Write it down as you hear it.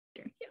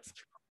Yes.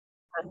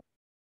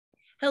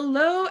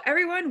 Hello,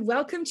 everyone.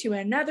 Welcome to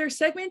another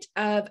segment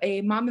of a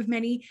Mom of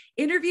Many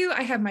interview.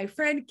 I have my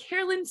friend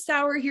Carolynn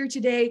Sauer here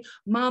today,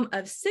 mom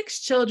of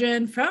 6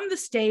 children from the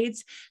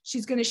States.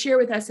 She's going to share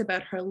with us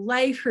about her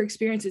life, her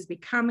experiences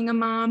becoming a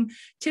mom,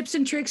 tips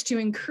and tricks to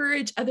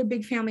encourage other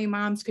big family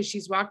moms, because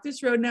she's walked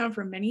this road now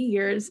for many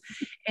years.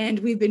 And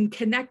we've been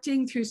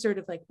connecting through sort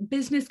of like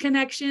business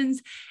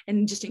connections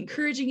and just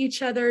encouraging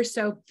each other.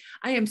 So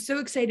I am so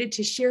excited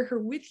to share her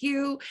with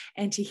you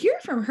and to hear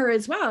from her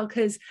as well,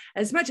 because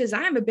as much as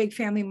I'm a big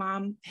family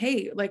mom,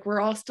 hey, like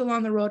we're all still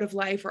on the road of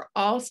life. We're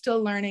all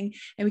still learning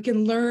and we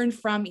can learn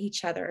from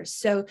each other.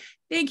 So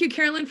thank you,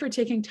 Carolynn, for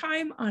taking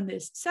time on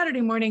this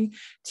Saturday morning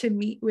to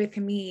meet with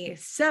me.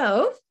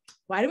 So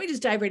why don't we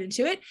just dive right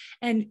into it?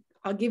 And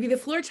I'll give you the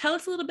floor. Tell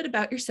us a little bit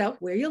about yourself,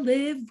 where you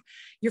live,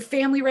 your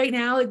family right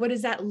now. Like, what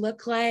does that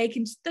look like?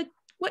 And just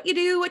what you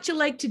do, what you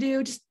like to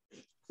do. Just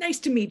nice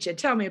to meet you.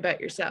 Tell me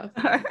about yourself.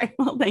 All right.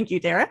 Well, thank you,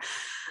 Tara.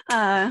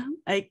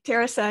 Like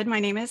Tara said, my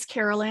name is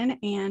Carolynn,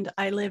 and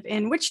I live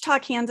in Wichita,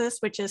 Kansas,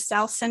 which is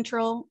South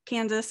Central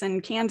Kansas.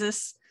 And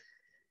Kansas,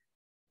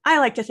 I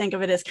like to think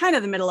of it as kind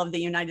of the middle of the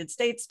United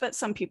States, but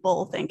some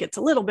people think it's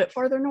a little bit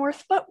farther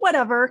north, but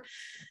whatever.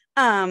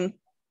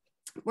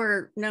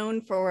 We're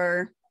known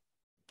for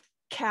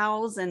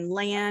cows and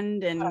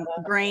land and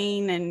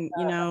grain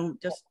and,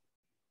 just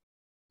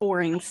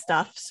boring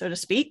stuff, so to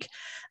speak.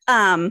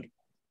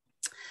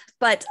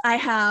 But I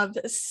have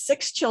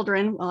 6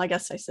 children. Well, I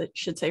guess I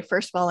should say,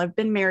 first of all, I've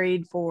been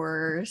married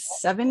for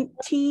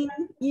 17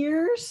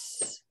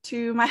 years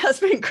to my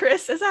husband,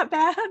 Chris. Is that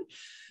bad?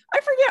 I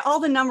forget all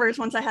the numbers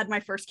once I had my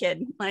first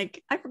kid.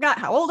 Like, I forgot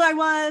how old I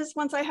was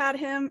once I had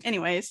him.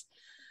 Anyways,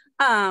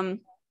 and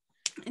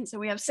so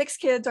we have 6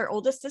 kids. Our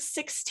oldest is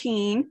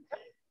 16,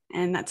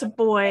 and that's a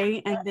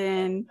boy. And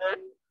then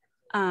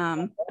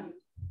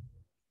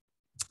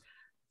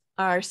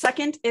our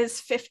second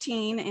is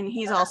 15, and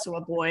he's also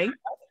a boy.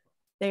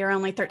 They are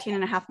only 13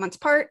 and a half months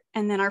apart.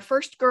 And then our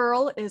first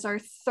girl is our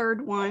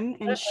third one,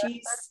 and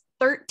she's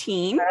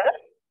 13.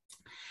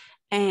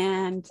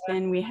 And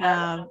then we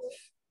have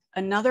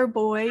another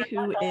boy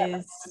who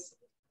is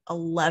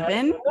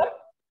 11.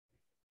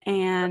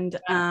 And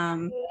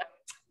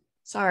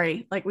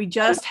we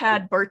just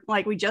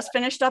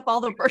finished up all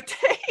the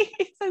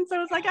birthdays. And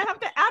so it's like, I have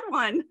to add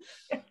one.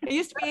 I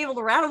used to be able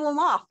to rattle them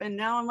off. And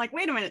now I'm like,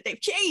 wait a minute, they've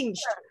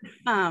changed.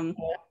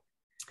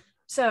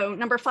 So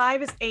number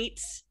 5 is 8.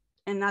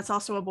 And that's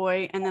also a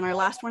boy. And then our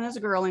last one is a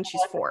girl, and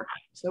she's 4.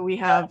 So we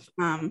have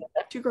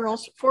 2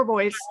 girls, 4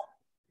 boys.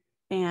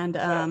 And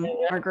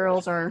our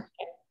girls are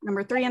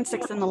number 3 and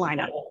 6 in the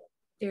lineup.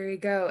 There you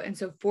go. And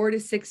so 4 to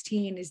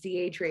 16 is the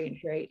age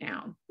range right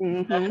now.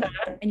 Mm-hmm.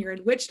 And you're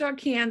in Wichita,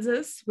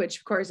 Kansas, which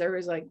of course I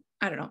was like,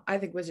 I don't know, I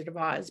think Wizard of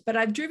Oz, but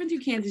I've driven through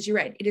Kansas. You're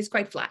right. It is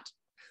quite flat.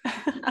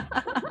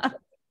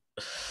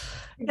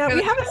 Yeah,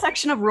 we have a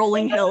section of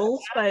rolling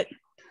hills, but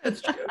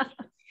that's true.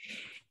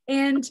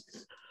 And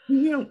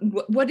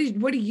what do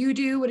you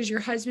do? What does your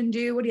husband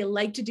do? What do you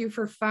like to do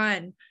for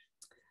fun?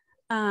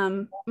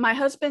 My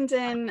husband's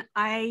in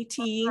IT.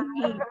 He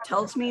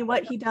tells me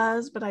what he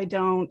does, but I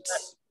don't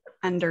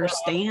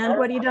understand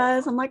what he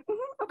does. I'm like,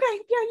 okay,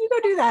 yeah, you go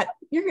do that.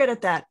 You're good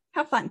at that.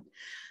 Have fun.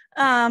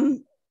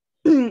 And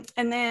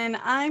then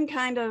I'm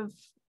kind of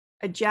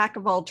a jack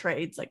of all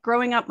trades. Like,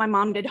 growing up, my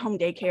mom did home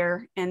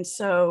daycare. And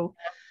so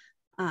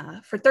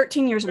for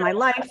 13 years of my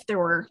life, there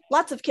were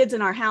lots of kids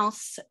in our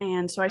house.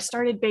 And so I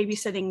started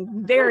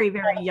babysitting very,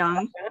 very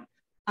young,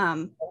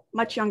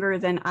 much younger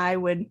than I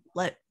would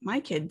let my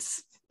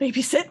kids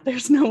babysit.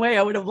 There's no way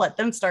I would have let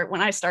them start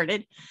when I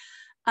started.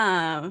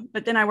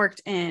 But then I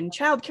worked in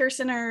childcare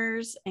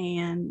centers,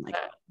 and like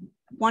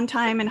one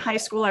time in high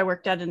school, I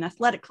worked at an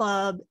athletic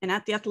club, and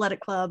at the athletic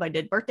club, I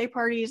did birthday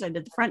parties, I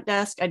did the front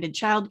desk, I did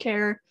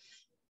childcare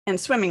and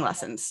swimming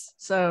lessons.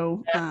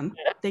 So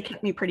they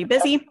kept me pretty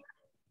busy.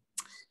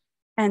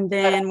 And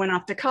then went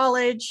off to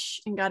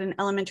college and got an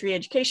elementary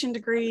education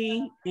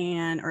degree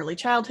and early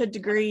childhood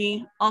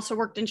degree. Also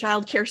worked in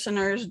childcare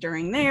centers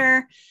during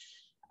there.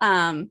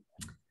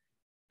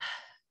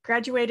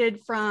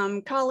 Graduated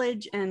from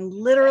college, and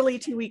literally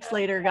 2 weeks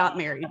later got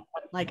married.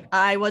 Like,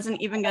 I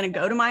wasn't even going to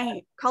go to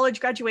my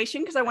college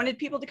graduation because I wanted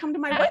people to come to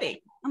my wedding.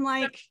 I'm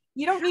like,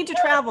 you don't need to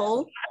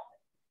travel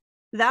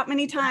that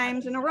many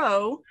times in a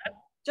row.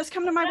 Just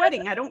come to my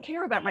wedding. I don't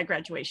care about my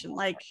graduation.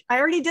 Like, I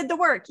already did the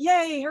work.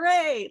 Yay,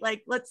 hooray.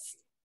 Like,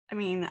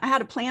 I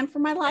had a plan for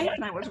my life,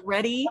 and I was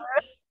ready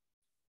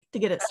to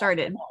get it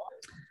started.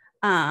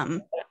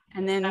 And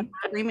then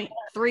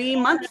 3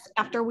 months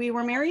after we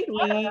were married,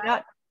 we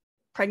got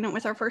pregnant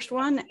with our first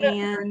one.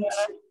 And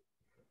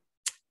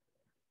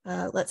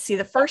let's see,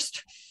 the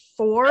first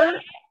 4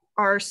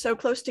 are so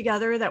close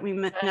together that we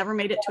never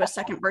made it to a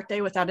second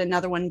birthday without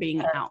another one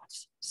being out.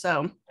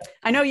 So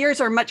I know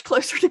yours are much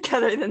closer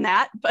together than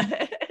that, but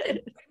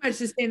pretty much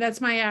the same.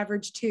 That's my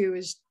average too,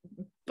 is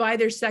by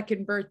their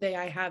second birthday,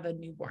 I have a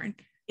newborn.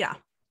 Yeah.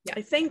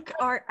 I think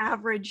our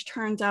average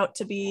turns out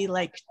to be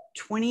like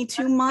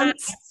 22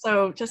 months.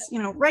 So just,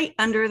 right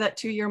under that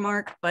 2-year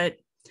mark, but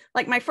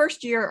like my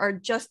first year are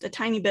just a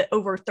tiny bit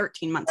over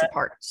 13 months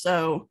apart.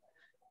 So,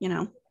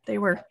 they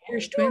were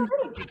Irish twins,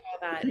 what do you call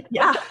that?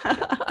 Yeah.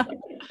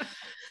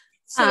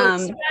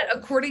 So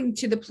according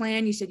to the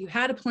plan, you said you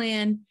had a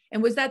plan.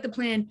 And was that the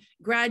plan?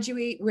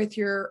 Graduate with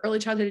your early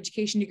childhood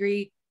education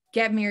degree,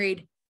 get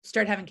married,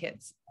 start having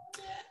kids?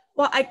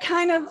 Well, I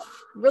kind of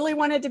really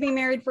wanted to be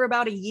married for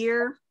about a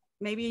year,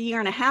 maybe a year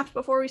and a half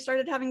before we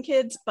started having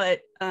kids,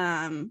 but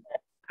I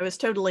was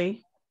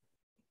totally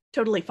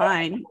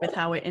fine with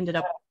how it ended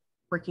up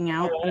working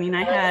out. I mean,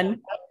 I had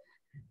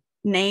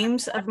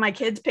names of my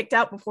kids picked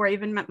out before I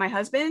even met my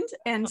husband.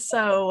 And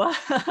so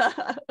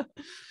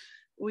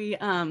we,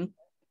 a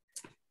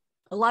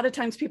lot of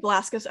times people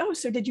ask us, oh,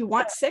 so did you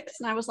want 6?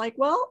 And I was like,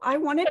 well, I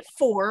wanted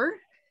 4.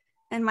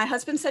 And my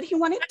husband said he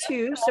wanted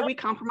 2. So we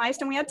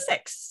compromised and we had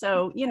 6.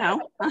 So,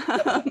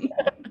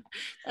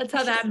 that's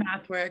how that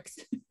math works.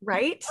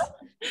 Right.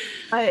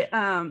 But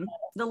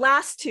the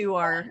last 2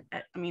 are,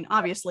 I mean,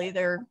 obviously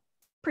they're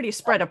pretty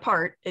spread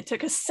apart. It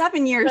took us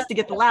 7 years to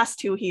get the last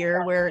 2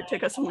 here, where it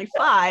took us only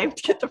 5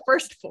 to get the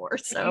first 4.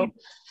 So,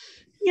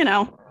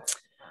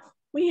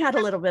 we had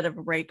a little bit of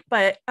a break,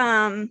 but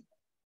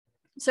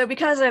so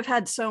because I've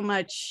had so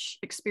much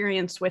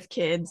experience with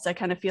kids, I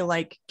kind of feel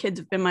like kids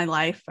have been my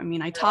life. I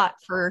mean, I taught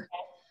for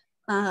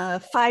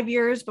 5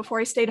 years before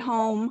I stayed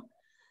home,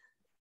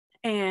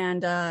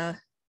 and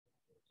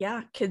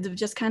kids have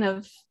just kind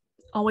of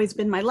always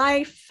been my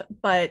life.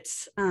 But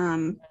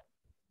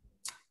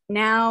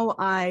now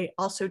I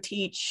also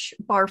teach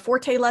bar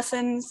forte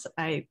lessons.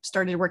 I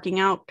started working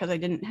out because I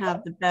didn't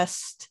have the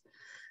best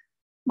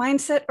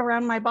mindset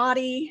around my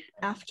body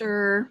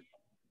after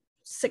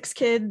 6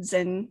 kids,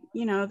 and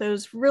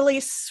those really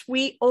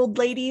sweet old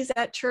ladies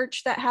at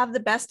church that have the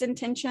best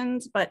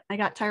intentions, but I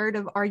got tired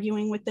of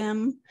arguing with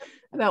them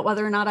about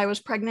whether or not I was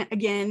pregnant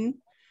again,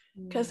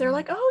 because they're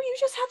like, oh, you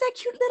just have that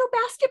cute little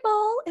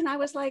basketball. And I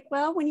was like,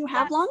 well, when you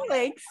have long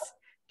legs,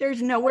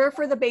 there's nowhere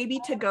for the baby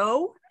to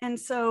go, and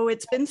so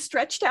it's been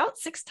stretched out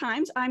 6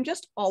 times. I'm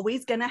just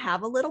always gonna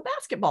have a little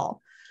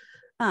basketball.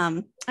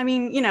 I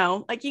mean,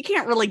 like, you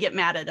can't really get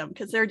mad at them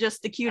because they're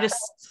just the cutest,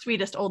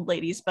 sweetest old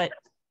ladies, but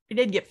I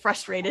did get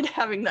frustrated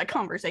having that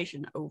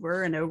conversation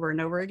over and over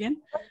and over again.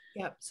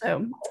 Yep.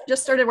 So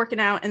just started working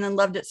out, and then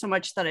loved it so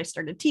much that I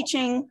started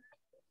teaching.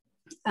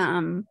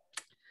 And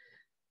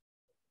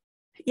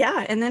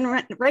then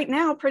right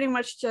now, pretty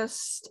much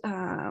just,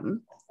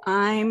 I'm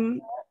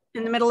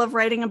in the middle of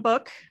writing a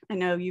book. I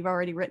know you've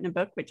already written a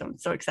book, which I'm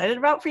so excited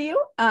about for you.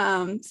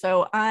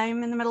 So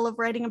I'm in the middle of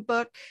writing a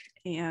book,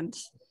 and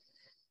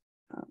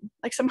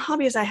like some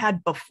hobbies I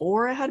had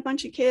before I had a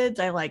bunch of kids.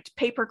 I liked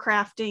paper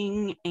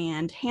crafting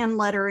and hand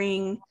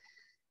lettering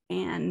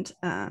and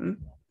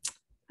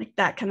like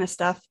that kind of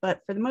stuff.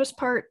 But for the most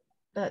part,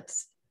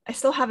 I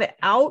still have it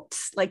out,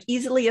 like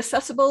easily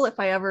accessible if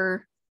I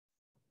ever,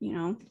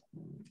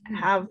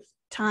 have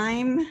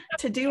time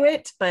to do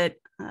it. But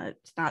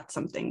it's not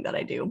something that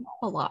I do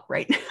a lot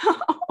right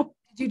now.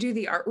 Did you do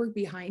the artwork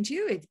behind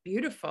you? It's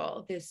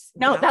beautiful.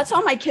 No, that's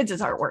all my kids'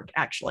 artwork,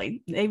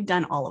 actually. They've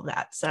done all of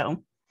that.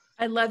 So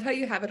I love how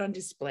you have it on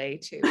display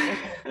too.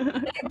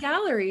 Like a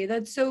gallery.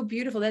 That's so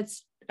beautiful.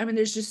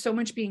 There's just so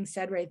much being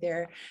said right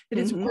there that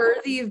it's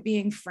worthy of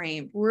being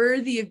framed,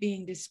 worthy of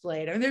being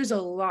displayed. I mean, there's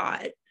a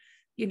lot,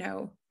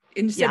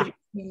 instead of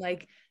being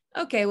like,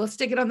 okay, we'll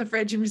stick it on the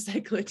fridge and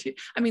recycle it.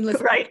 I mean,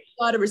 listen, right.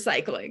 A lot of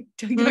recycling.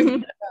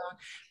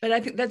 But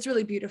I think that's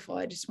really beautiful.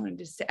 I just wanted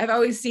to say, I've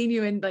always seen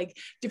you in like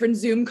different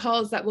Zoom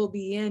calls that we'll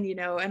be in,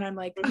 and I'm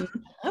like, oh,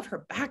 I love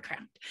her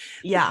background.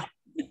 Yeah.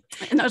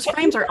 And those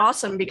frames are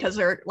awesome because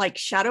they're like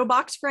shadow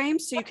box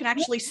frames. So you can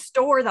actually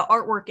store the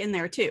artwork in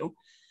there too.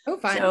 Oh,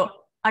 fine. So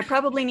I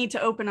probably need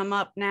to open them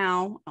up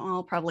now.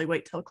 I'll probably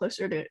wait till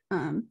closer to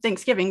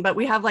Thanksgiving, but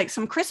we have like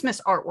some Christmas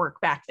artwork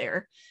back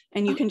there,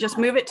 and you can just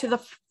move it to the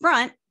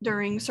front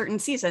during certain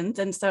seasons.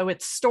 And so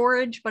it's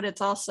storage, but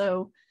it's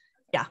also,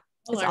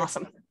 it's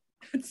awesome.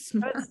 That's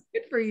smart.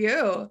 Good for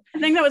you. I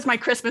think that was my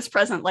Christmas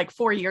present like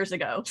 4 years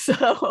ago.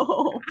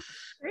 So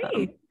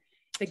great.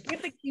 The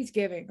gift that keeps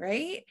giving,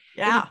 right?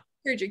 Yeah.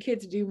 Encourage your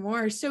kids to do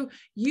more. So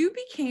you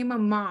became a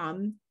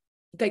mom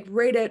like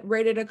right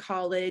at a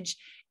college.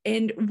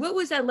 And what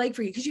was that like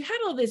for you? Because you had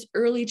all this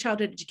early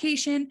childhood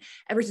education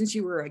ever since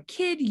you were a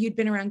kid. You'd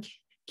been around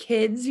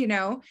kids,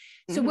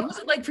 So what was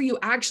it like for you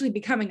actually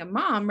becoming a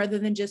mom rather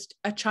than just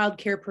a child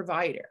care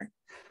provider?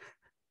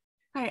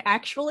 I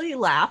actually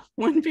laugh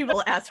when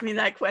people ask me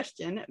that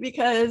question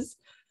because,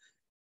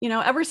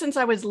 ever since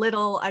I was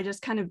little, I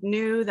just kind of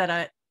knew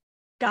that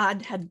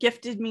God had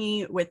gifted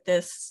me with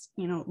this,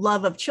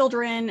 love of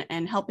children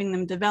and helping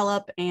them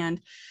develop.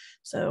 And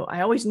so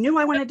I always knew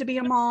I wanted to be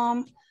a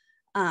mom.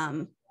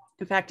 In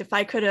fact, if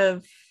I could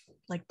have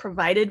like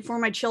provided for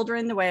my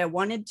children the way I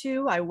wanted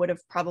to, I would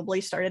have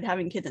probably started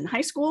having kids in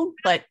high school,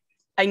 but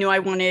I knew I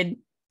wanted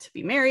to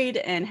be married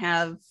and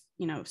have,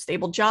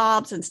 stable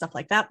jobs and stuff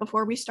like that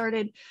before we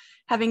started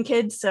having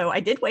kids. So I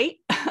did wait.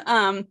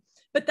 But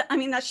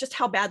that's just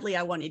how badly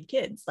I wanted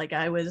kids. Like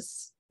I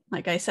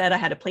said, I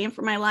had a plan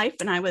for my life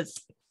and I was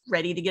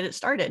ready to get it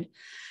started.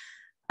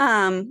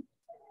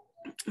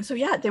 So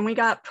yeah, then we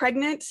got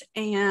pregnant,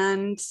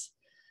 and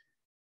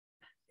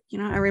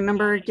I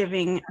remember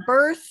giving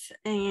birth,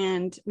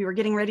 and we were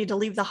getting ready to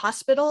leave the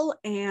hospital,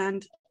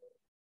 and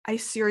I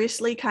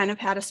seriously kind of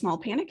had a small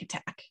panic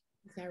attack.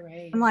 Is that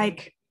right? I'm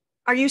like,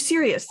 are you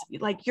serious?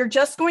 Like, you're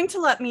just going to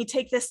let me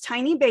take this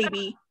tiny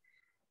baby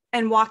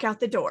and walk out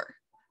the door?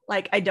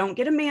 Like, I don't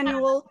get a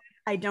manual.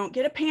 I don't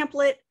get a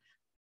pamphlet.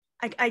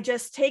 I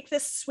just take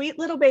this sweet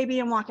little baby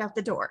and walk out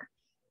the door.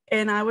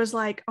 And I was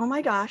like, oh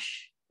my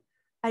gosh,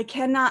 I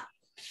cannot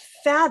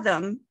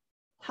fathom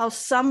how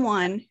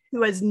someone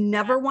who has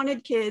never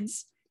wanted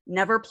kids,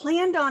 never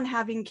planned on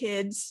having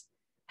kids,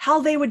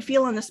 how they would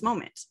feel in this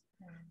moment.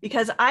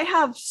 Because I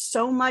have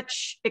so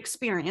much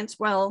experience.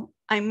 Well,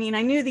 I mean,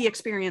 I knew the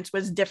experience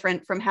was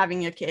different from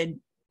having a kid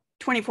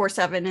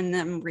 24/7 and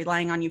them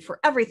relying on you for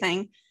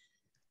everything.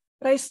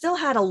 But I still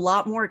had a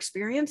lot more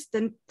experience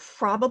than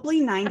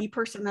probably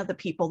 90% of the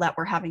people that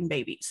were having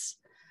babies.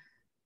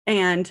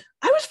 And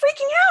I was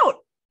freaking out,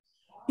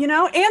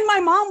 and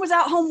my mom was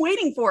at home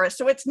waiting for us.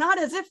 So it's not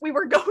as if we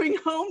were going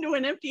home to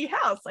an empty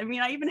house. I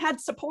mean, I even had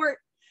support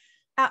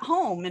at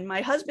home, and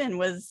my husband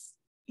was,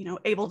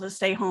 able to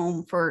stay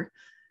home for,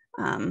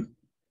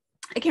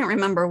 I can't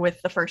remember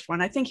with the first one.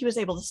 I think he was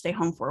able to stay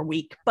home for a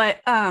week, but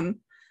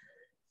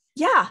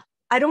yeah,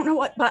 I don't know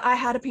what, but I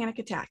had a panic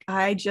attack.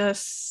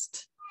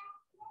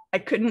 I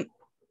couldn't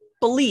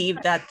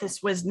believe that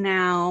this was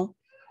now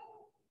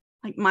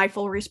like my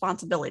full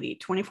responsibility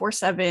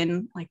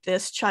 24/7. Like,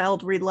 this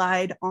child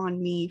relied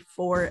on me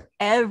for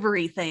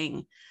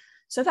everything.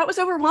 So that was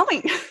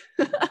overwhelming.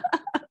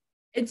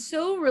 It's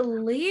so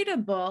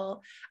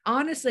relatable.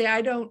 Honestly,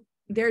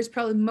 there's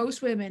probably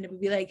most women would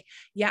be like,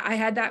 yeah, I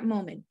had that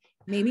moment.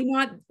 Maybe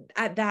not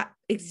at that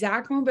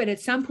exact moment, but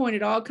at some point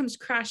it all comes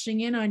crashing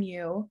in on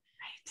you.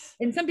 Right.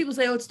 And some people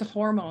say, oh, it's the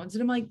hormones.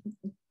 And I'm like,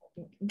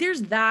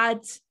 there's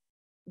that,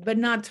 but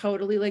not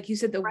totally. Like you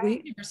said, the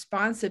weight of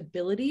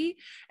responsibility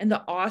and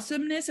the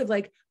awesomeness of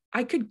like,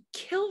 I could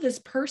kill this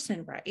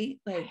person, right?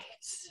 Like,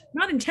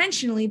 not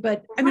intentionally,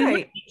 but I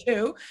mean,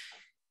 too.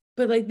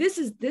 But like, this,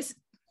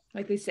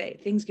 like they say,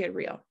 things get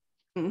real.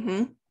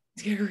 Mm-hmm.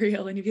 Things get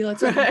real. And you feel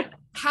like,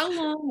 how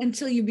long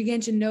until you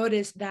begin to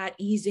notice that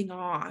easing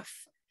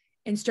off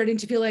and starting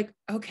to feel like,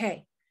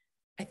 okay,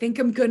 I think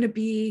I'm going to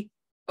be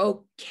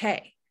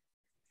okay?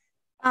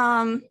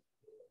 I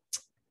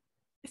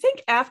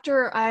think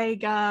after I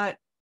got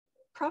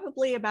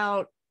probably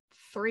about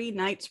 3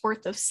 nights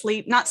worth of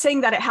sleep, not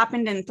saying that it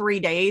happened in 3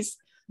 days,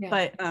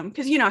 but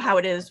because you know how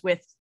it is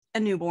with a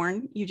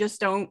newborn, you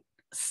just don't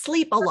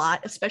sleep a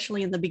lot,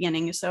 especially in the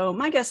beginning. So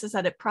my guess is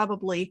that it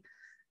probably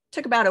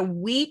took about a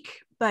week,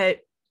 but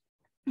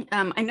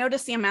I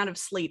noticed the amount of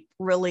sleep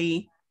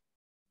really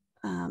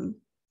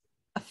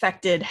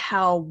affected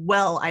how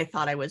well I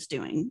thought I was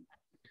doing.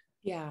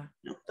 Yeah.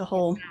 The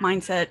whole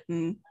mindset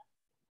and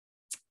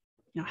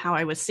how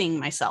I was seeing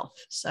myself.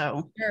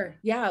 So sure.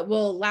 Yeah.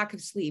 Well, lack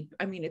of sleep,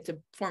 I mean, it's a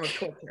form of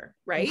torture,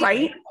 right?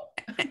 Right.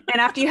 And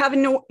after you have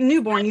a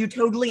newborn, you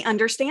totally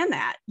understand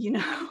that,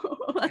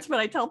 that's what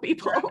I tell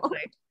people.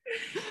 Exactly.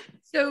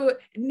 So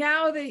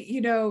now that,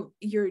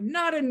 you're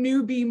not a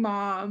newbie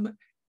mom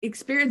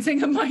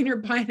experiencing a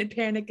minor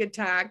panic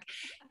attack,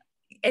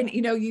 and,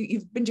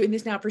 you've been doing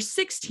this now for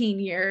 16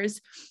 years.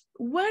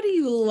 What do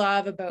you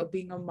love about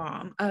being a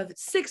mom of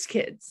 6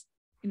 kids?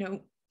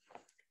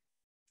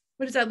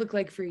 What does that look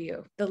like for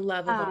you? The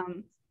love of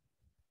them?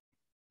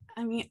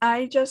 I mean,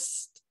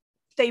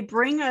 they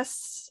bring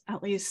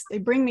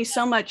me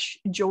so much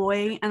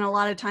joy and a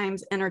lot of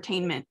times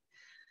entertainment,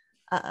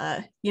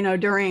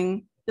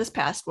 during this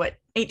past,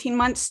 18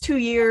 months, 2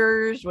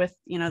 years with,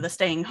 the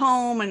staying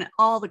home and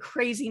all the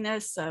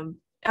craziness of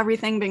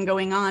everything been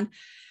going on.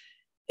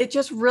 It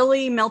just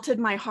really melted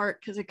my heart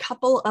because a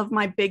couple of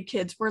my big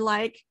kids were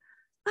like,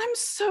 I'm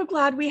so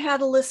glad we had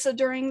Alyssa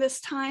during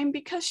this time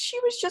because she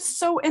was just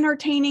so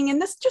entertaining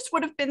and this just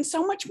would have been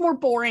so much more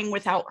boring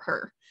without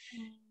her.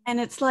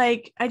 And it's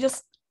like, I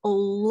just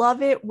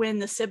love it when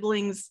the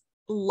siblings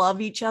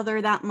love each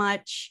other that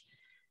much.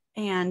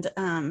 And,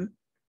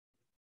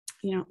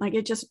 like,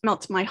 it just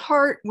melts my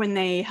heart when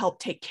they help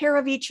take care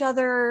of each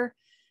other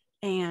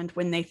and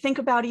when they think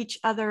about each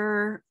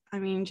other. I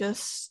mean,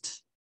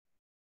 just,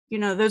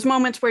 those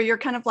moments where you're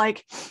kind of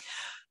like,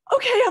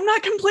 okay, I'm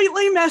not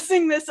completely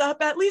messing this up.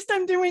 At least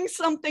I'm doing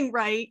something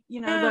right.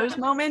 Those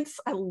moments,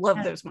 I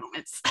love those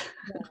moments.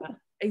 Yeah,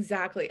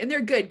 exactly. And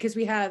they're good because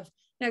we have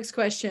next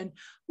question.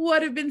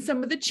 What have been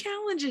some of the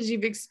challenges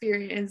you've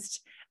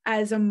experienced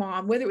as a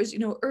mom, whether it was,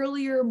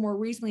 earlier, more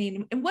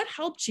recently, and what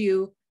helped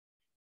you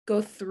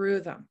go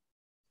through them?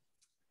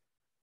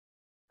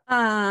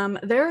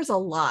 There's a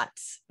lot.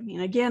 I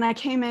mean, again, I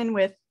came in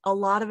with a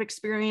lot of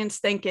experience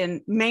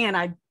thinking, man,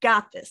 I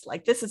got this.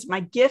 Like, this is my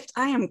gift.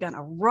 I am going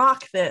to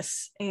rock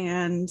this.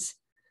 And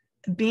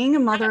being a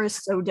mother is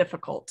so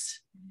difficult.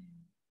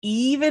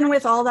 Even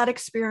with all that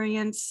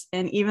experience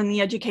and even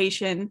the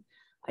education,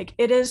 like,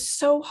 it is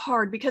so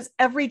hard because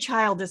every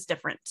child is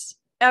different.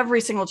 Every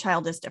single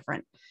child is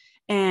different.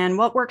 And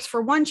what works for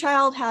one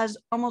child has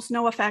almost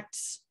no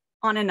effects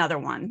on another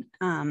one.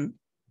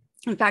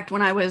 In fact,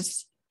 when I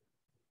was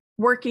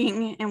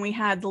working and we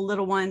had the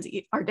little ones,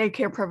 our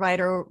daycare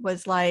provider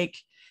was like,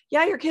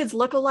 yeah, your kids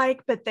look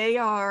alike, but they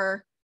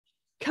are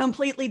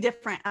completely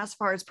different as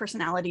far as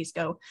personalities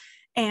go.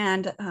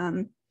 And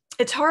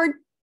it's hard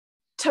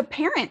to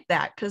parent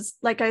that because,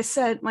 like I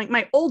said, like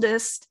my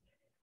oldest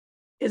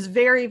is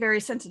very,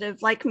 very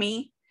sensitive like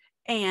me.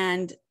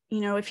 And,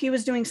 if he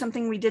was doing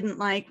something we didn't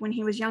like when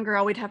he was younger,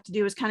 all we'd have to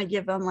do is kind of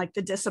give him like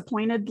the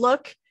disappointed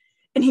look.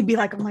 And he'd be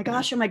like, oh my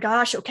gosh,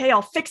 okay,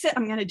 I'll fix it.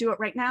 I'm going to do it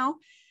right now.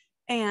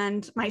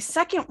 And my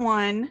second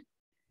one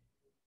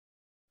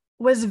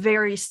was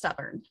very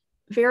stubborn,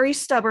 very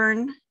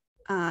stubborn.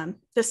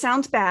 This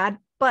sounds bad,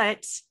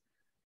 but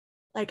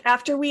like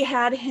after we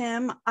had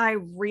him, I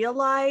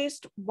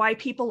realized why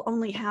people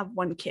only have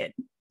one kid.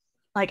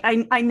 Like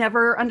I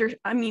never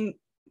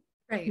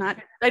Right.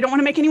 I don't want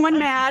to make anyone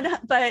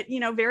mad, but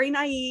very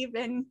naive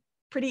and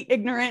pretty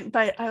ignorant.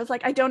 But I was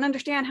like, I don't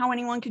understand how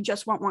anyone could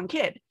just want one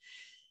kid.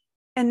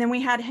 And then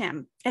we had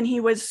him, and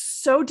he was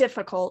so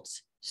difficult,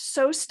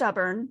 so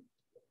stubborn.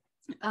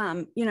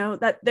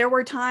 That there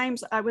were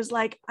times I was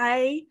like,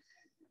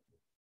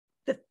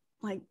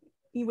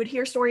 you would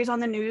hear stories on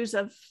the news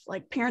of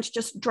like parents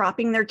just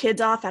dropping their kids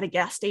off at a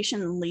gas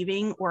station and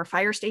leaving, or a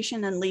fire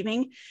station and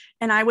leaving.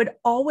 And I would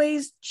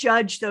always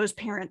judge those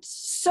parents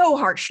so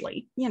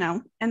harshly,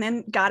 and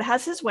then God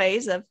has his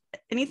ways of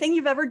anything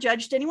you've ever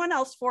judged anyone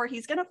else for,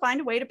 he's going to find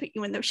a way to put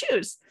you in their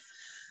shoes.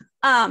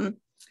 And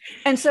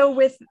so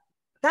with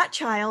that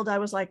child, I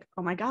was like,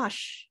 oh my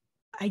gosh,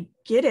 I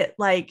get it.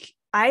 Like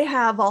I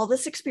have all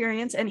this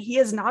experience and he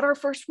is not our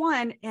first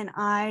one. And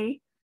I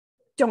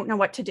don't know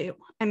what to do.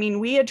 I mean,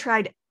 we had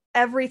tried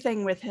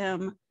everything with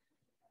him.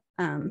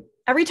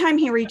 Every time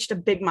he reached a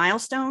big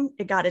milestone,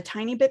 it got a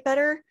tiny bit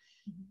better.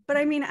 But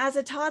I mean, as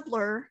a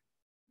toddler,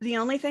 the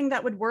only thing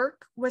that would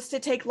work was to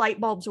take light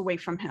bulbs away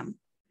from him.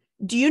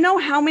 Do you know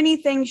how many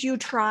things you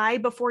try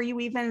before you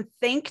even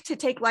think to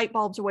take light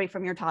bulbs away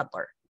from your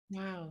toddler?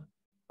 Wow.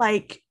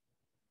 Like,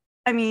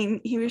 I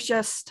mean, he was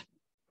just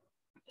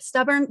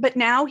stubborn, but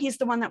now he's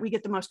the one that we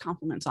get the most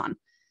compliments on.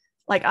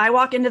 Like I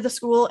walk into the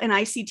school and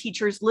I see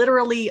teachers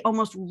literally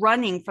almost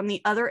running from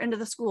the other end of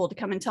the school to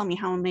come and tell me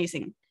how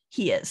amazing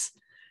he is.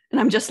 And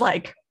I'm just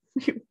like,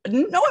 you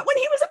didn't know it when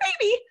he was a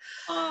baby.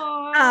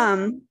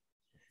 Aww.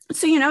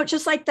 So,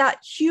 just like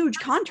that huge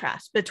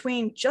contrast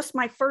between just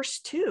my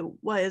first two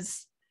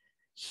was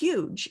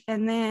huge.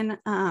 And then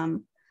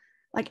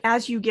like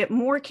as you get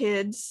more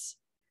kids,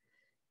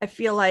 I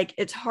feel like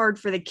it's hard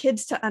for the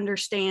kids to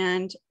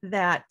understand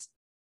that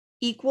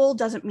equal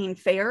doesn't mean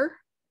fair.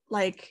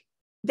 Like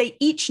they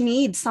each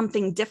need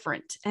something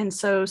different. And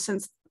so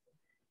since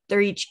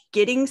they're each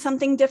getting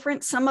something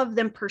different, some of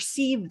them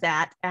perceive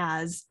that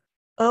as,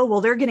 oh,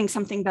 well, they're getting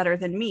something better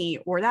than me,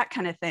 or that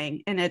kind of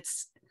thing. And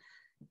it's,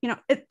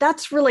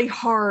 that's really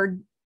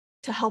hard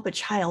to help a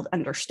child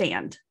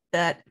understand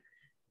that,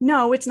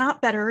 no, it's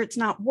not better. It's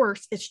not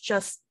worse. It's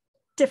just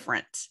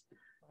different.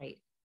 Right.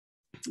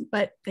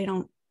 But they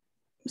don't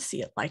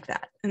see it like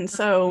that. And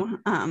so,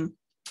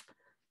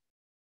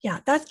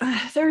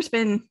 there's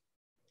been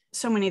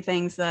so many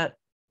things that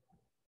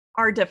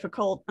are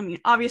difficult. I mean,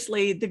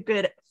 obviously the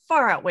good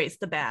far outweighs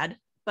the bad,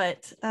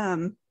 but I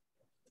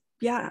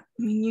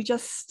mean, you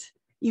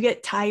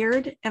get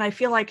tired. And I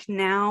feel like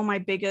now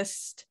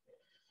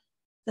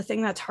the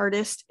thing that's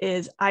hardest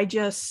is I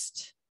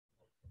just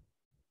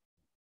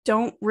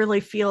don't really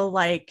feel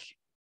like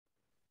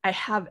I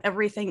have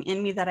everything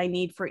in me that I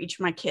need for each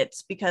of my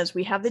kids, because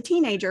we have the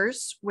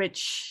teenagers,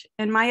 which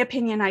in my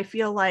opinion, I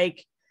feel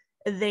like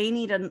they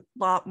need a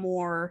lot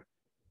more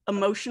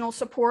emotional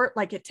support.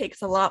 Like it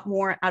takes a lot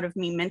more out of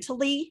me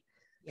mentally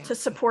to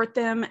support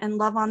them and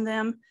love on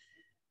them.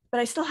 But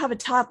I still have a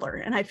toddler,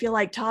 and I feel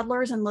like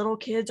toddlers and little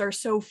kids are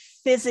so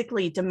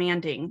physically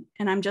demanding.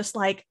 And I'm just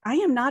like, I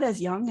am not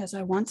as young as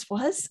I once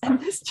was, and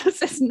this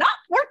just is not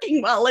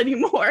working well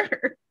anymore.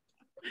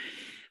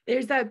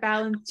 There's that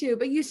balance too.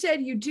 But you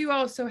said you do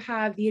also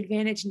have the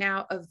advantage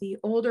now of the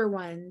older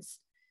ones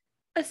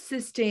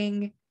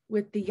assisting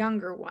with the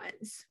younger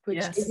ones,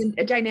 which isn't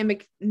a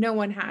dynamic no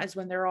one has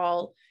when they're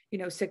all,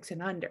 6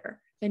 and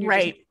under. Then you're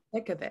just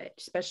sick of it,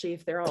 especially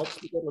if they're all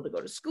too little to go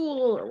to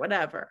school or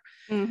whatever.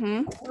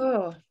 Mm-hmm.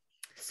 Oh,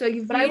 so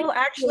but I will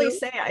actually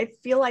say, I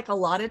feel like a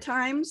lot of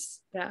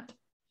times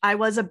I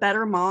was a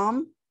better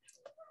mom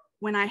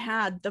when I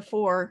had the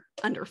 4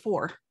 under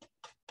 4.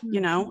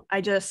 Mm-hmm.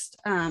 I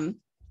just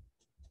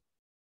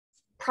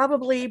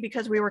probably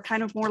because we were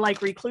kind of more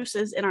like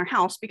recluses in our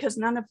house, because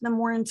none of them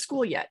were in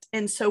school yet.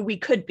 And so we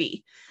could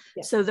be.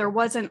 Yes. So there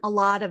wasn't a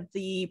lot of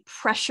the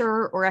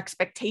pressure or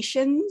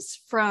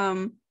expectations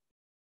from,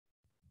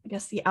 I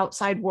guess, the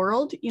outside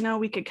world.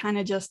 We could kind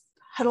of just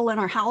huddle in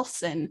our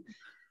house and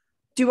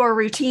do our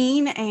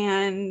routine,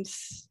 and,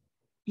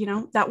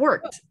 that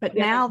worked. But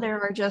now there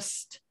are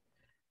just,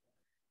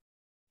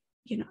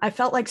 I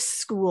felt like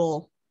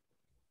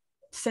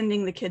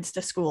sending the kids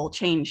to school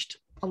changed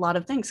a lot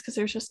of things, because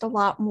there's just a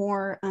lot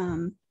more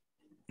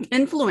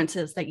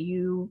influences that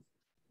you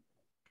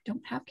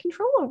don't have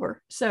control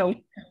over. So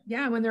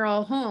yeah, when they're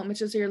all home, it's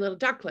just your little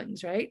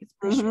ducklings, right? It's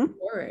pretty mm-hmm.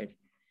 straightforward.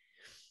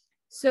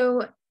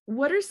 So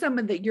what are some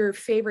of your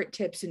favorite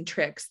tips and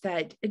tricks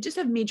that just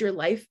have made your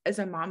life as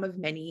a mom of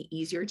many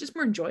easier, just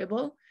more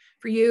enjoyable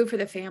for you, for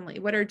the family?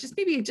 What are just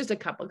maybe just a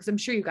couple, because I'm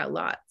sure you've got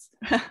lots.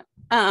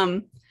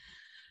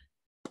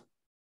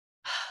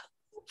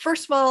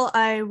 First of all,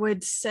 I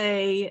would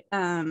say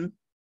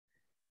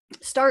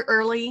start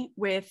early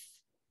with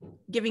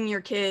giving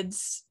your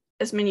kids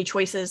as many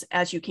choices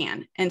as you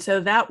can. And so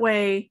that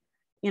way,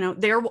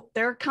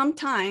 there come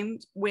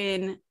times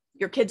when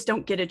your kids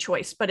don't get a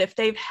choice, but if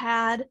they've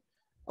had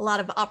a lot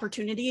of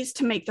opportunities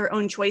to make their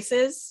own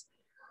choices,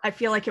 I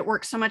feel like it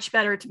works so much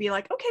better to be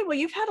like, okay, well,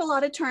 you've had a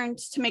lot of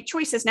turns to make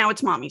choices. Now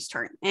it's mommy's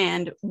turn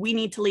and we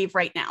need to leave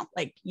right now.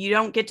 Like, you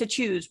don't get to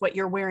choose what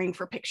you're wearing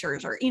for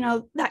pictures or,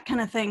 that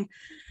kind of thing.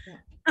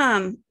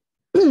 Yeah.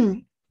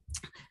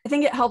 I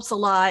think it helps a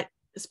lot,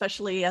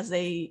 especially as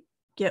they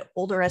get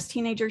older as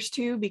teenagers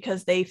too,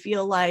 because they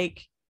feel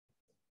like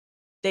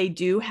they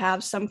do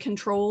have some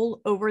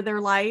control over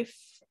their life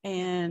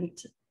and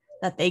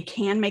that they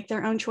can make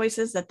their own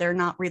choices, that they're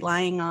not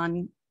relying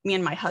on me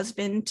and my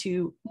husband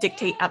to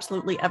dictate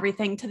absolutely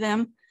everything to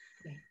them.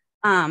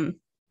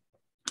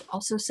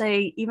 Also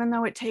say, even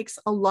though it takes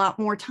a lot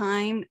more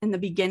time in the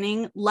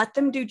beginning, let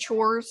them do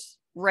chores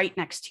right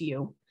next to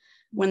you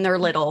when they're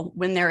little,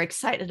 when they're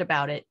excited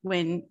about it,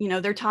 when,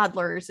 they're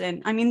toddlers.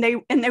 And I mean,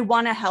 they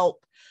want to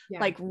help,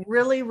 like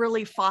really,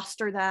 really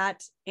foster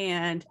that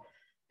and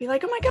be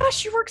like, oh my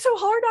gosh, you worked so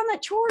hard on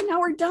that chore. Now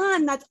we're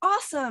done. That's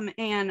awesome.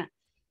 And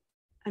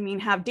I mean,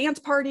 have dance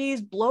parties,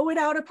 blow it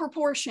out of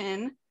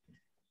proportion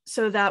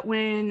so that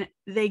when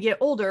they get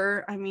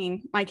older, I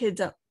mean, my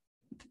kids,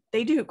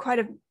 they do quite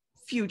a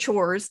few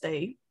chores.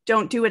 They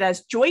don't do it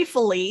as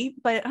joyfully,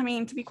 but I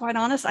mean, to be quite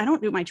honest, I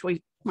don't do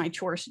my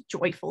chores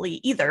joyfully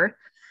either,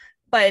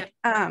 but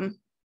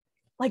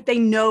like they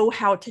know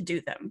how to do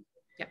them.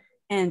 Yeah.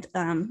 And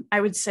I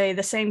would say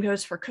the same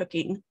goes for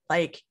cooking.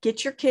 Like,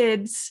 get your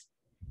kids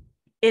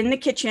in the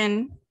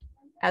kitchen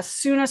as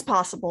soon as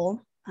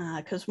possible.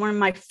 Because one of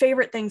my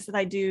favorite things that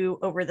I do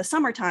over the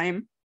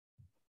summertime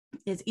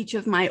is each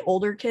of my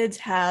older kids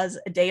has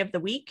a day of the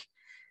week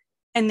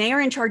and they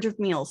are in charge of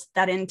meals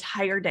that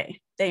entire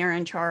day. They are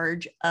in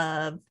charge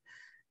of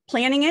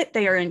planning it.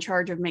 They are in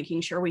charge of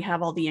making sure we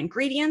have all the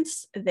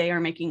ingredients. They are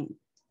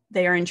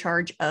in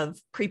charge of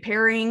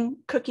preparing,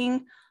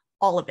 cooking,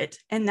 all of it.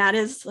 And that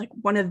is like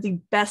one of the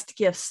best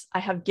gifts I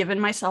have given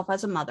myself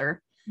as a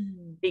mother,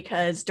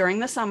 because during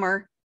the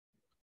summer,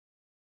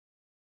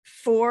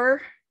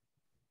 4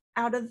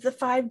 out of the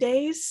 5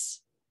 days,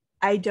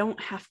 I don't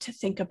have to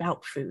think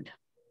about food.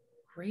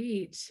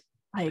 Great.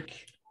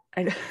 Like,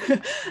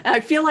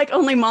 I feel like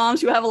only moms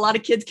who have a lot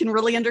of kids can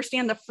really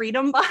understand the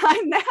freedom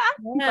behind that.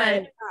 Yeah.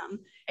 But,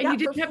 and you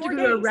didn't have to go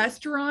to a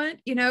restaurant,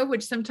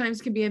 which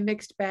sometimes can be a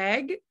mixed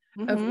bag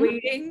of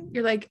waiting.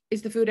 You're like,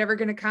 is the food ever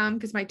going to come?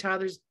 Because my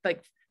toddler's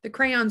like, the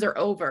crayons are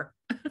over.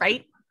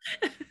 Right.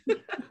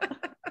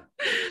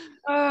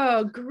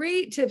 Oh,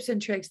 great tips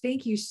and tricks.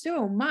 Thank you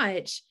so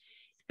much.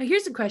 Now,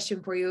 here's a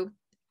question for you.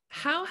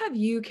 How have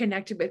you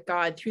connected with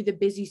God through the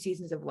busy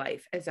seasons of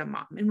life as a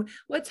mom? And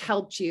what's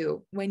helped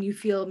you when you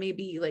feel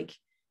maybe like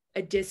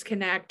a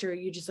disconnect, or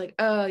you're just like,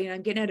 oh,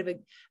 I'm getting out of a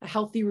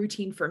healthy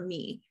routine for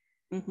me?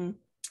 Mm-hmm.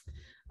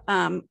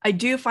 I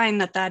do find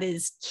that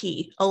is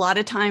key. A lot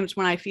of times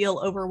when I feel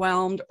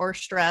overwhelmed or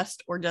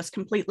stressed or just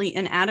completely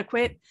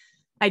inadequate,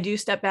 I do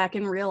step back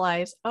and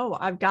realize, oh,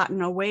 I've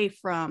gotten away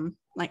from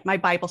like my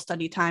Bible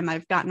study time.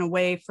 I've gotten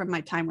away from my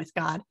time with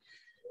God.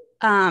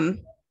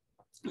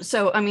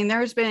 So, I mean,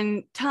 there's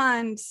been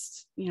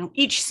tons,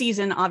 each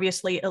season,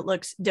 obviously it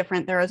looks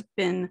different. There has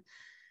been,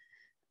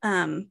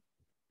 when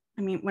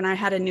I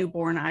had a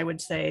newborn, I would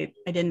say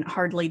I didn't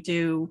hardly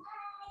do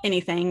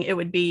anything. It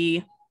would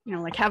be,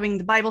 like having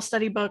the Bible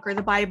study book or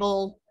the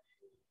Bible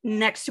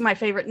next to my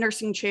favorite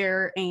nursing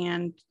chair.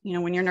 And,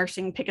 when you're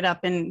nursing, pick it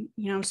up and,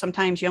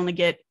 sometimes you only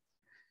get,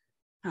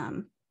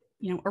 a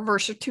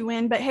verse or two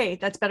in, but hey,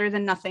 that's better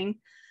than nothing.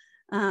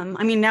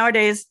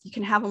 Nowadays you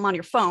can have them on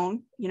your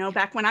phone.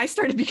 Back when I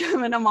started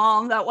becoming a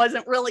mom, that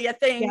wasn't really a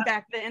thing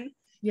back then.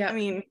 Yeah.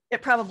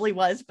 It probably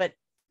was, but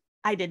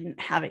I didn't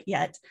have it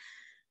yet.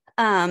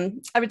 I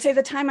would say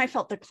the time I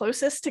felt the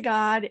closest to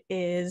God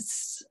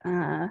is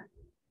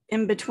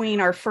in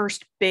between our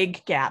first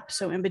big gap.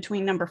 So in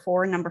between number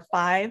 4 and number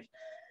 5,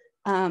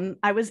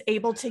 I was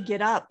able to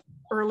get up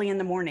early in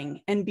the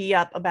morning and be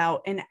up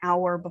about an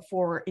hour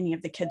before any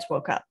of the kids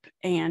woke up.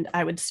 And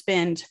I would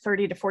spend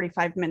 30 to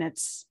 45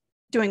 minutes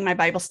doing my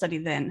Bible study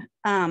then.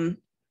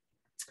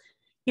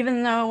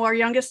 Even though our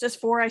youngest is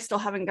 4, I still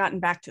haven't gotten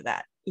back to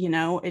that.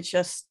 It's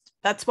just,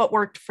 that's what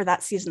worked for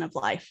that season of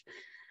life.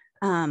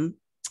 One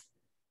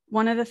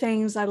of the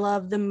things I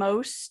love the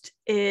most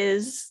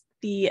is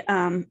the,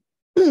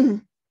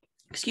 the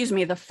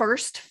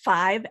First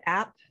 5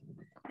 app.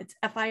 It's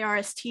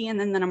FIRST and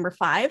then the number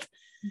 5.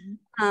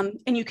 Mm-hmm.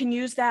 And you can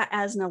use that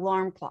as an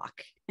alarm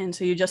clock. And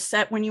so you just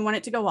set when you want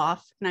it to go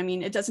off. And I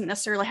mean, it doesn't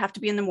necessarily have to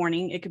be in the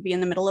morning. It could be in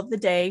the middle of the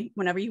day,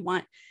 whenever you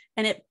want.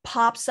 And it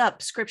pops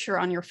up scripture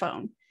on your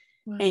phone.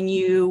 Wow. And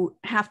you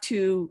have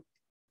to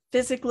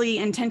physically,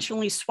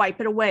 intentionally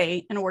swipe it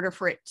away in order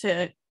for it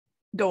to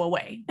go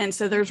away. And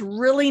so there's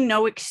really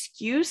no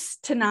excuse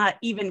to not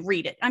even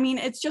read it. I mean,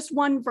 it's just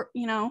one,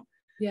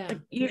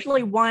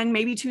 usually one,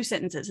 maybe two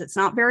sentences. It's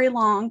not very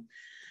long.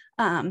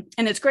 And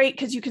it's great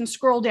because you can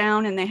scroll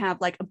down and they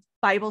have like a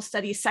Bible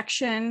study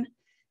section.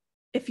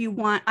 If you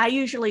want, I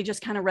usually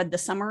just kind of read the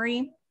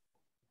summary.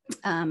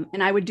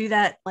 And I would do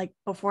that like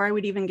before I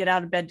would even get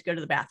out of bed to go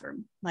to the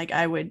bathroom. Like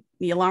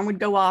the alarm would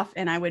go off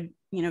and I would,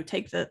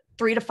 take the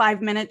 3 to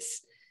 5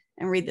 minutes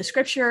and read the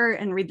scripture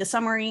and read the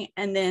summary.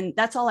 And then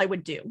that's all I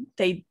would do.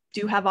 They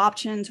do have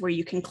options where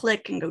you can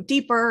click and go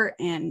deeper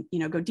and,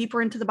 go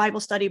deeper into the Bible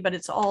study, but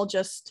it's all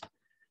just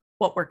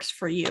what works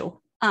for you.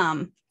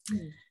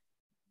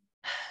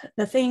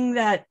 The thing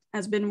that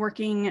has been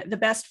working the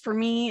best for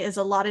me is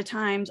a lot of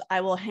times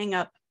I will hang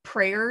up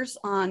prayers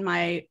on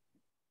my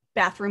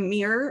bathroom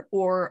mirror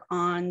or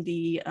on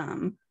the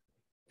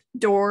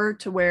door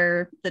to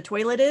where the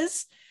toilet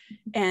is.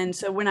 And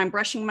so when I'm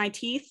brushing my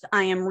teeth,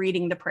 I am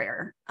reading the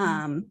prayer.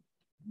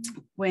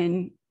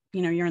 When,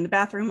 you're in the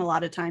bathroom, a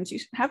lot of times you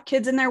have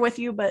kids in there with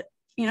you, but,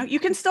 you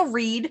can still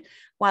read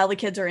while the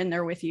kids are in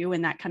there with you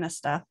and that kind of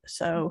stuff.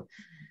 So,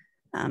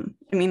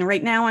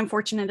 right now I'm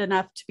fortunate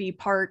enough to be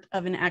part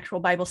of an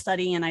actual Bible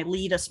study and I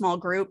lead a small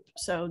group.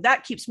 So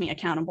that keeps me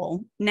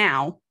accountable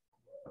now.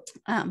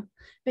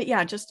 But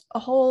yeah, just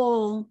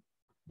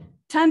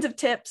tons of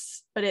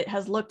tips, but it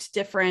has looked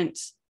different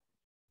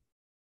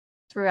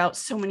throughout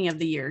so many of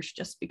the years,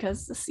 just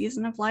because the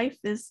season of life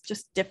is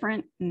just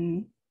different,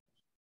 and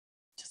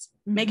just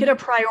make it a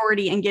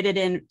priority and get it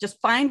in.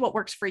 Just find what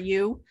works for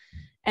you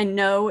and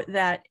know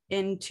that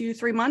in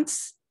 2-3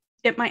 months,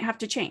 it might have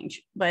to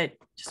change, but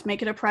just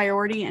make it a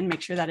priority and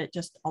make sure that it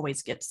just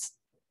always gets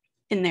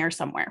in there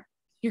somewhere.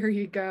 Here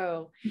you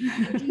go.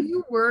 Do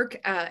you work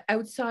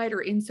outside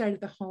or inside of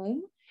the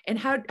home? And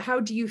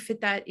how do you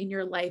fit that in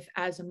your life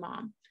as a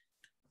mom?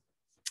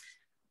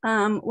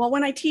 Well,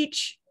 when I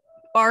teach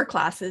bar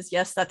classes,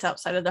 yes, that's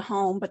outside of the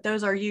home, but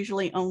those are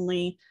usually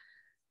only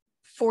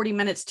 40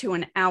 minutes to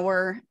an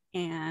hour.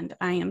 And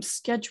I am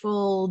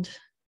scheduled,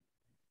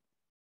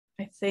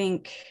 I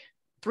think,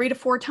 3 to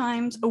 4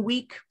 times a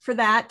week for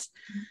that.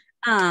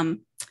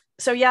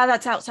 So yeah,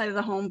 that's outside of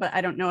the home, but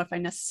I don't know if I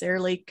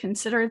necessarily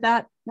consider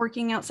that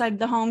working outside of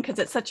the home because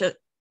it's such a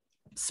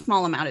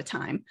small amount of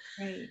time.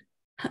 Right.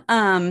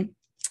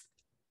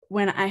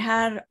 When I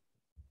had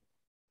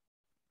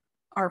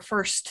our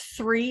first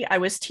 3, I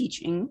was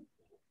teaching.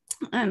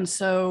 And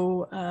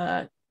so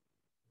I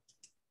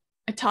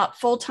taught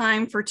full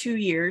time for 2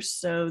 years.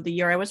 So the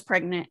year I was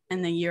pregnant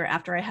and the year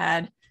after I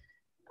had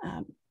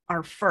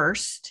our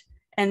first.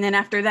 And then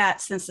after that,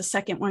 since the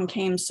second one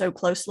came so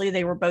closely,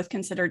 they were both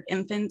considered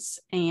infants,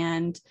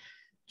 and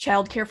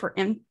childcare for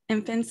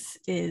infants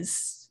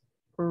is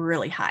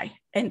really high.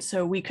 And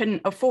so we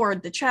couldn't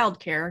afford the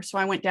childcare. So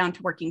I went down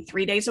to working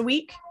 3 days a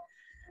week.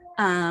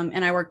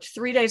 And I worked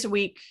 3 days a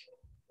week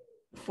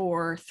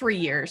for 3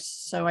 years.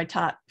 So I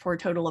taught for a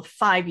total of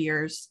 5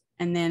 years.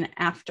 And then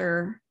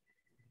after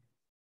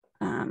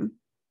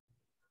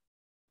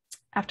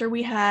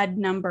we had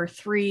number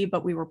 3,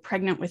 but we were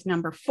pregnant with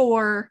number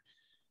 4,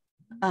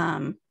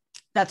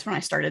 that's when I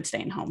started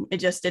staying home. It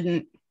just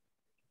didn't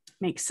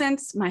make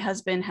sense. My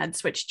husband had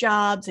switched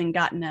jobs and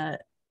gotten a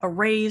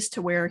raise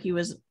to where he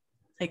was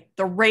like,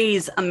 the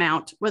raise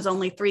amount was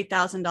only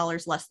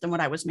 $3,000 less than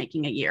what I was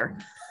making a year.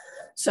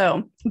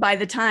 So by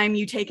the time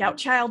you take out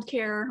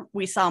childcare,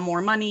 we saw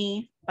more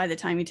money. By the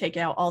time you take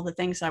out all the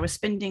things I was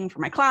spending for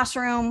my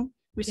classroom,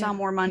 we saw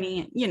more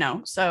money,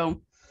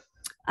 so,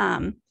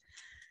 but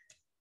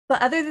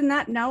other than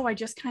that, no, I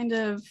just kind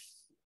of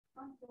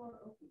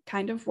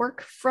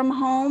work from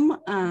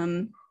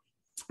home.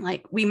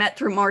 Like we met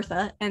through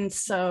Martha. And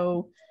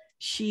so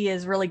she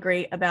is really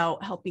great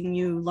about helping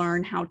you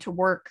learn how to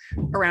work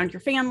around your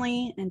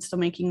family and still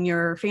making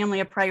your family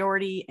a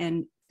priority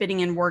and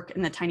fitting in work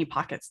in the tiny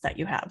pockets that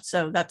you have.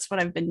 So that's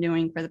what I've been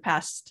doing for the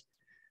past,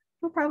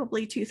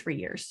 probably 2-3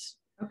 years.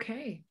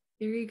 Okay,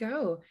 there you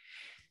go.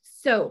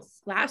 So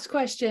last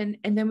question,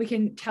 and then we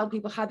can tell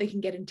people how they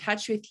can get in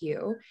touch with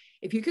you.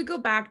 If you could go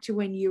back to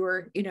when you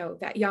were,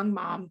 that young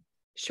mom,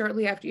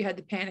 shortly after you had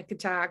the panic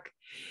attack,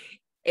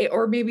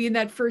 or maybe in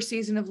that first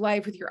season of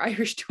life with your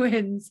Irish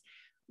twins,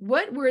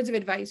 what words of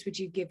advice would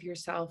you give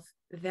yourself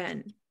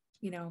then,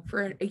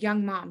 for a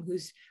young mom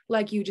who's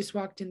like you, just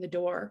walked in the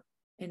door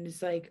and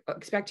is like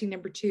expecting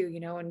number 2,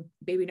 and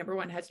baby number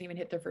 1 hasn't even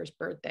hit their first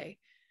birthday?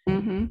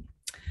 Mm-hmm.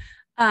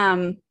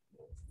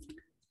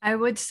 I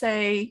would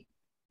say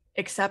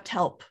accept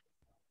help,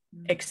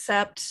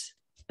 accept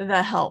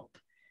the help.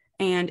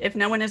 And if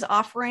no one is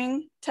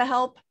offering to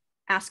help,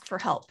 ask for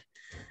help.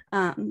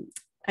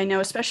 I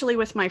know, especially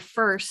with my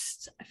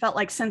first, I felt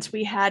like since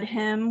we had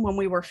him when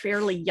we were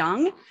fairly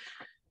young,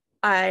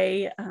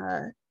 I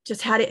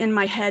just had it in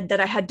my head that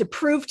I had to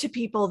prove to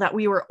people that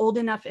we were old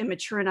enough and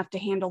mature enough to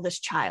handle this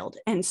child.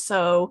 And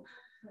so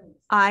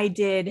I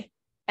did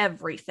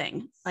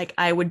everything. Like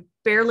I would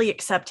barely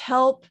accept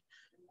help.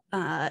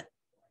 And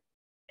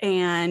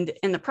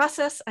in the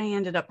process, I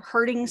ended up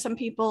hurting some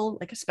people,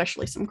 like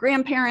especially some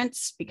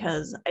grandparents,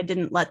 because I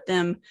didn't let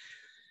them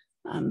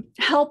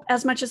help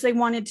as much as they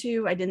wanted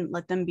to. I didn't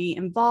let them be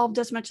involved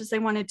as much as they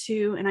wanted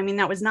to. And I mean,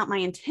 that was not my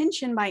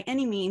intention by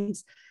any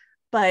means,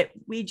 but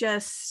we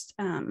just,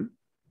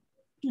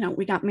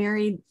 we got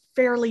married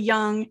fairly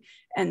young,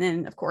 and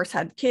then of course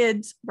had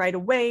kids right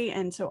away.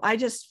 And so I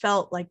just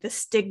felt like the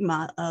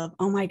stigma of,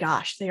 oh my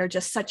gosh, they are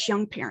just such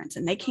young parents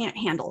and they can't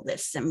handle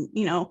this. And,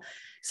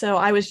 so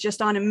I was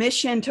just on a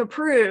mission to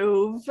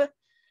prove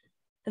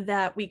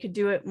that we could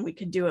do it and we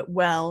could do it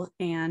well.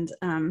 And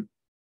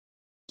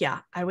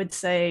I would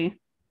say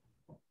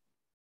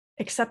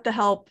accept the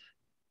help,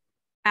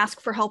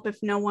 ask for help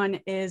if no one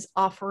is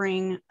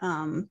offering,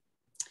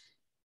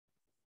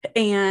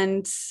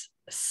 and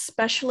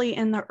especially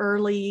in the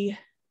early,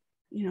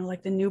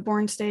 like the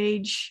newborn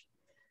stage,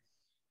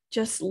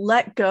 just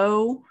let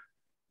go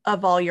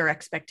of all your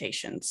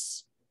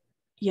expectations.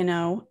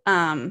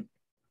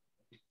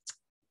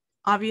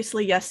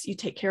 Obviously, yes, you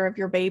take care of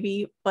your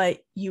baby, but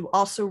you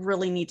also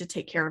really need to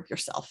take care of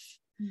yourself.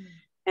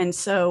 And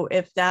so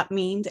if that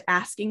means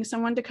asking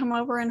someone to come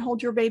over and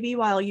hold your baby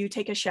while you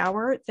take a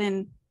shower,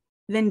 then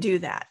do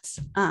that.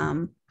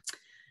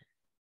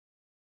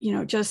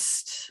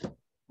 Just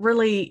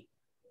really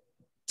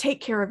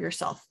take care of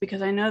yourself,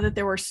 because I know that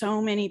there were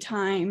so many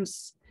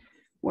times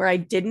where I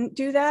didn't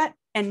do that.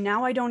 And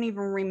now I don't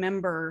even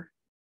remember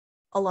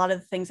a lot of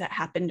the things that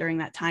happened during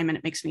that time. And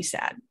it makes me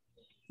sad,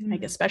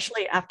 like,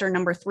 especially after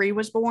number 3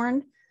 was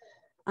born.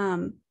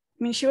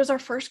 She was our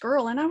first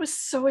girl, and I was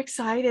so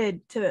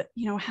excited to,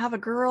 have a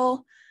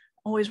girl,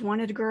 always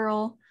wanted a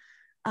girl.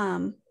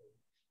 I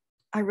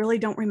really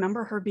don't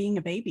remember her being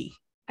a baby.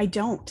 I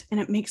don't. And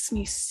it makes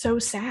me so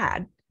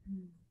sad.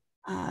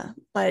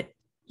 But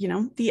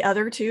the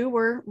other 2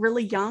 were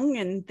really young,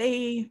 and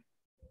they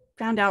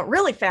found out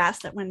really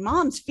fast that when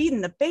mom's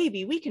feeding the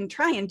baby, we can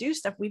try and do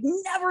stuff we've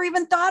never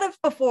even thought of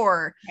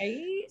before.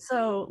 Right.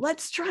 So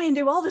let's try and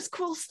do all this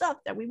cool stuff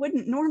that we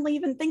wouldn't normally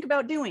even think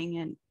about doing.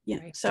 And,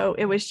 Right. So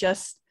it was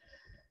just,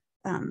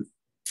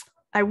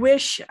 I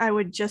wish I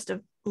would just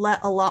have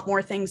let a lot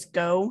more things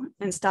go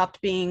and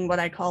stopped being what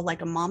I call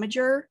like a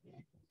momager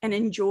and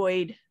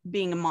enjoyed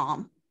being a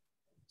mom.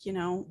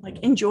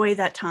 Enjoy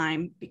that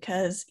time,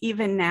 because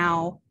even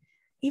now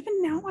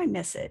I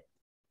miss it,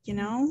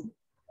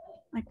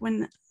 like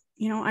when,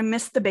 I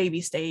miss the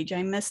baby stage,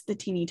 I miss the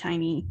teeny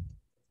tiny.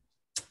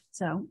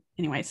 So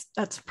anyways,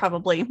 that's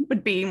probably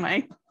would be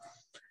my.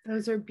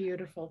 Those are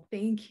beautiful.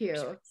 Thank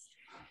you.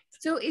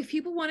 So if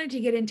people wanted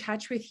to get in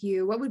touch with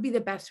you, what would be the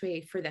best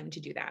way for them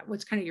to do that?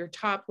 What's kind of your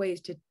top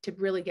ways to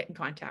really get in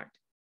contact?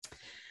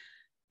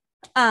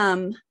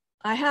 I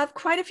have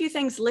quite a few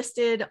things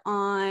listed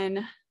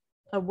on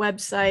a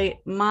website,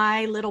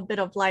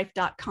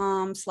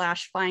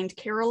 mylittlebitoflife.com/find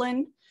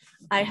Carolynn.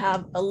 I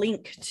have a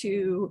link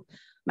to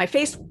my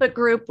Facebook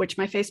group, which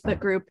my Facebook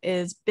group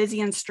is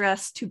Busy and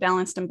Stressed, 2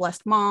 Balanced and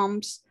Blessed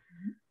Moms,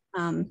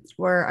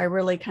 where I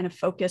really kind of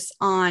focus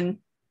on,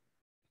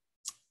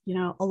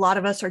 a lot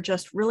of us are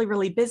just really,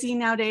 really busy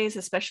nowadays,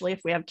 especially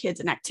if we have kids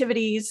and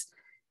activities.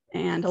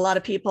 And a lot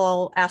of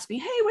people ask me,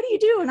 hey, what do you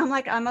do? And I'm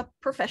like, I'm a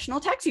professional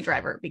taxi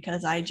driver,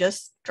 because I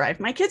just drive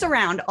my kids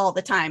around all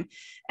the time.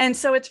 And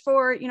so it's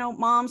for,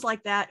 moms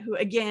like that who,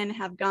 again,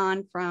 have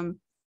gone from,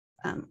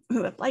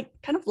 who have like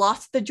kind of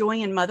lost the joy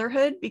in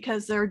motherhood,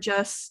 because they're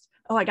just,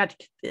 oh, I got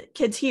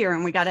kids here,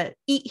 and we got to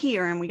eat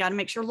here, and we got to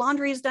make sure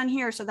laundry is done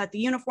here so that the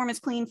uniform is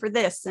clean for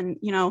this. And,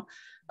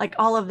 like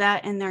all of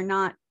that. And they're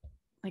not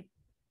like,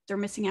 they're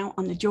missing out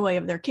on the joy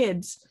of their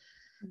kids.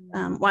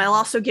 While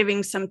also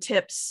giving some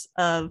tips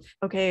of,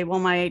 okay, well,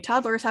 my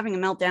toddler is having a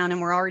meltdown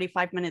and we're already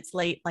 5 minutes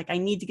late. Like, I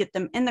need to get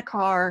them in the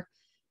car.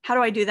 How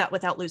do I do that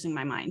without losing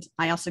my mind?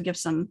 I also give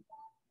some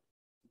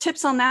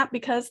tips on that,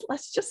 because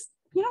let's just,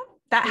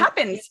 that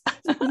happens.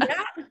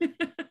 Yeah.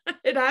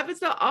 It happens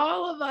to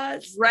all of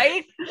us.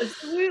 Right?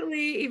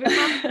 Absolutely. Even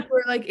moms who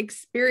are like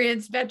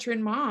experienced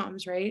veteran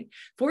moms, right?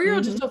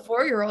 4-year-olds are still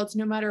 4-year-olds,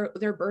 no matter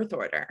their birth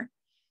order.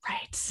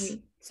 Right.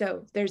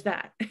 So there's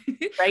that.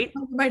 Right.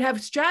 You might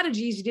have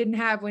strategies you didn't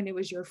have when it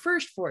was your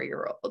first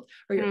 4-year-old,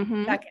 or your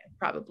second,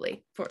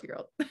 probably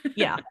 4-year-old.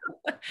 Yeah.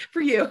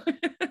 For you.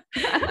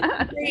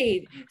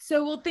 Great.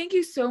 So, well, thank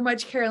you so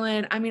much,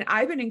 Carolynn. I mean,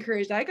 I've been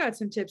encouraged. I got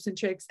some tips and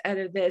tricks out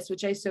of this,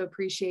 which I so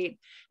appreciate.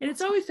 And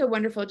it's always so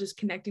wonderful just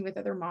connecting with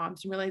other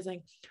moms and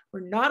realizing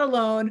we're not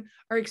alone.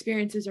 Our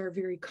experiences are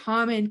very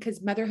common,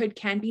 because motherhood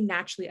can be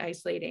naturally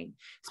isolating,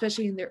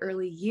 especially in the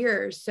early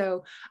years.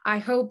 So I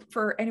hope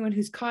for anyone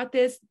who's caught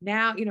this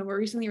now, more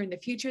recently or in the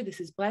future, this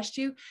has blessed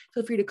you.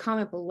 Feel free to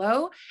comment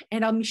below,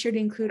 and I'll be sure to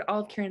include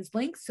all of Karen's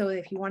links. So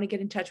if you want to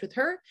get in touch with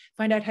her,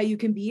 find out how you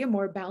can be a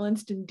more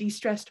balanced and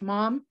de-stressed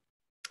mom,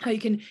 how you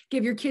can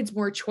give your kids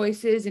more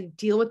choices and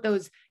deal with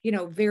those,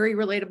 very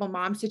relatable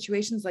mom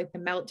situations, like the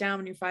meltdown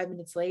when you're 5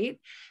 minutes late.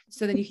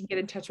 So then you can get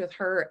in touch with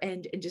her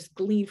and just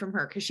glean from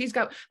her. Cause she's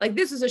got, like,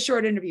 this is a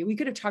short interview. We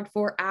could have talked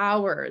for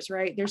hours,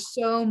 right? There's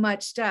so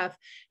much stuff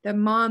that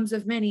moms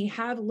of many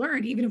have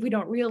learned, even if we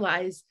don't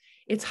realize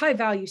it's high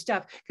value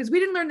stuff, because we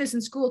didn't learn this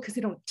in school, because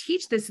they don't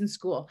teach this in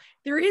school.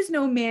 There is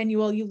no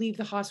manual you leave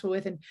the hospital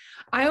with. And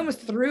I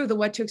almost threw the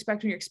What to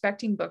Expect When You're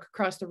Expecting book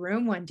across the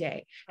room one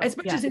day. As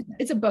much as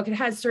it's a book, it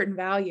has certain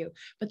value,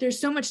 but there's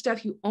so much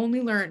stuff you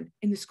only learn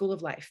in the school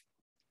of life.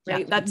 Right?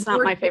 Yeah, that's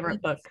not my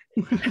favorite book.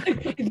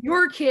 If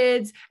your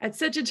kids at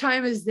such a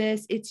time as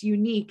this, it's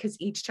unique, because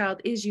each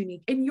child is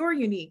unique and you're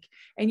unique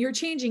and you're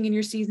changing in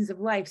your seasons of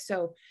life.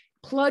 So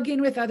plug in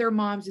with other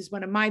moms is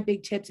one of my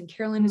big tips. And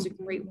Carolyn is a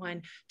great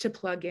one to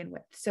plug in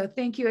with. So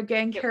thank you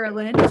again,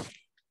 Carolyn.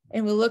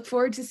 And we'll look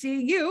forward to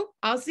seeing you.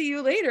 I'll see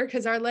you later,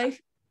 because our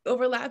life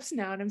overlaps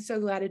now. And I'm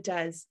so glad it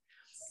does.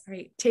 All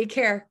right. Take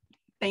care.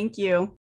 Thank you.